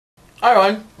Hi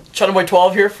everyone,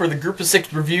 CB12 here for the Group of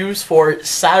 6 reviews for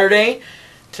Saturday.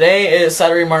 Today is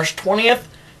Saturday, March 20th.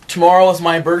 Tomorrow is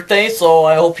my birthday, so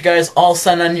I hope you guys all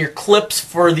send in your clips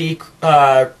for the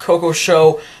Coco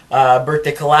Show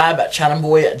birthday collab at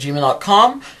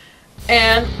chatandboy@gmail.com.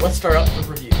 And let's start out the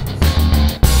review.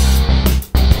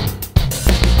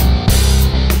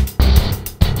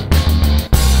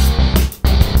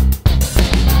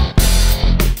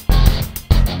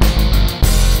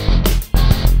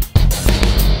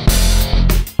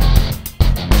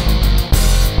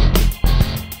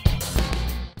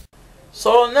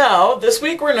 So now, this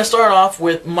week we're going to start off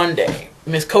with Monday,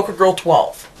 Miss Coco Girl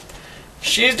 12.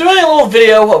 She's doing a little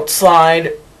video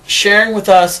outside, sharing with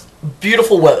us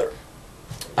beautiful weather.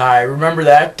 I remember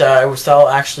that. It was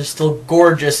actually still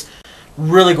gorgeous,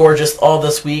 really gorgeous all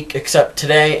this week, except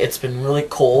today it's been really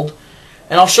cold.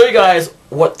 And I'll show you guys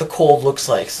what the cold looks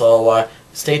like, so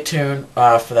stay tuned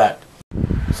for that.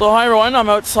 So hi everyone, I'm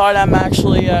outside. I'm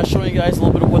actually showing you guys a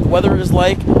little bit of what the weather is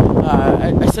like.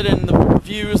 I said in the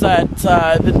reviews that it's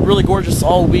been really gorgeous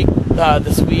all week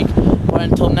this week, but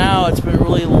until now it's been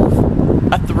really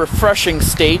at the refreshing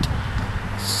state.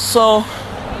 So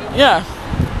yeah,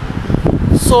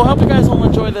 so I hope you guys all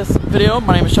enjoy this video.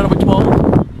 My name is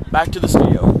CB12. Back to the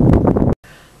studio.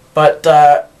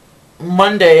 But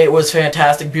Monday was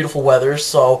fantastic, beautiful weather,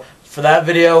 so for that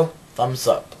video, thumbs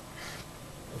up.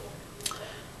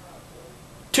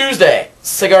 Tuesday,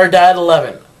 Cigar Dad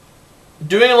 11.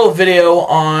 Doing a little video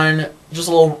on just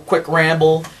a little quick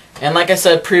ramble, and like I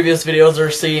said, previous videos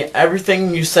are see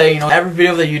everything you say, every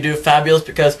video that you do, fabulous,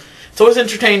 because it's always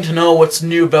entertaining to know what's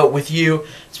new about with you,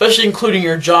 especially including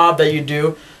your job that you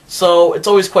do. So it's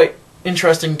always quite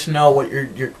interesting to know what you're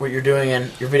doing,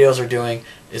 and your videos are doing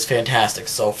is fantastic.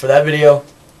 So for that video,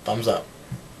 thumbs up.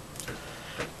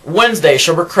 Wednesday,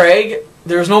 Sherbert Craig.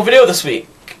 There's no video this week,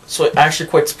 so actually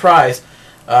quite surprised.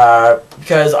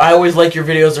 Because I always like your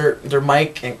videos, they're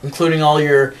Mike, including all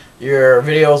your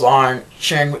videos on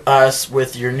sharing us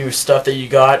with your new stuff that you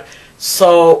got.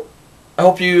 So I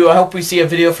hope we see a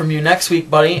video from you next week,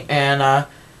 buddy. And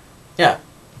yeah.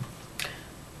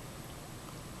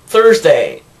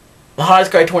 Thursday, the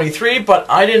hottest guy 23, but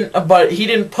he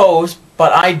didn't post,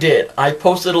 but I did. I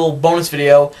posted a little bonus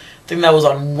video. I think that was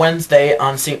on Wednesday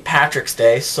on St. Patrick's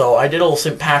Day. So I did a little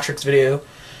St. Patrick's video.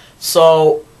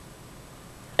 So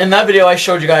in that video, I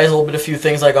showed you guys a few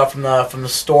things I got from the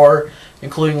store,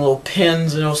 including little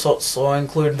pins, so I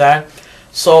included that.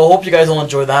 So hope you guys will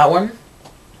enjoy that one.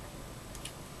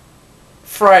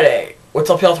 Friday, What's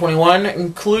Up Y'all 21,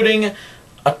 including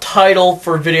a title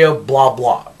for video, blah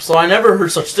blah. So I never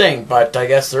heard such thing, but I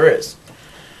guess there is.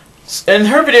 In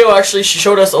her video, actually, she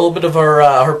showed us a little bit of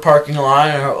her parking lot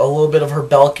and a little bit of her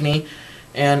balcony.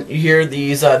 And you hear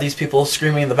these people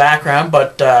screaming in the background,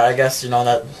 but I guess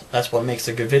that's what makes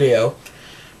a good video.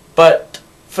 But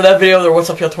for that video, there What's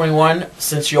Up Y'all 21,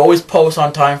 since you always post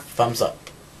on time, thumbs up.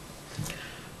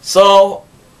 So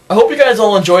I hope you guys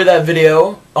all enjoyed that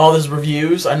video, all these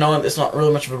reviews. I know it's not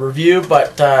really much of a review,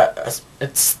 but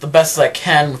it's the best I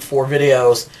can with 4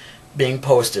 videos being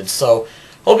posted. So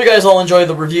hope you guys all enjoy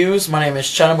the reviews. My name is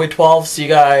CB12. See you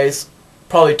guys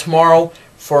probably tomorrow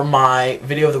for my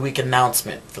video of the week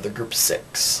announcement for the Group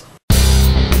 6.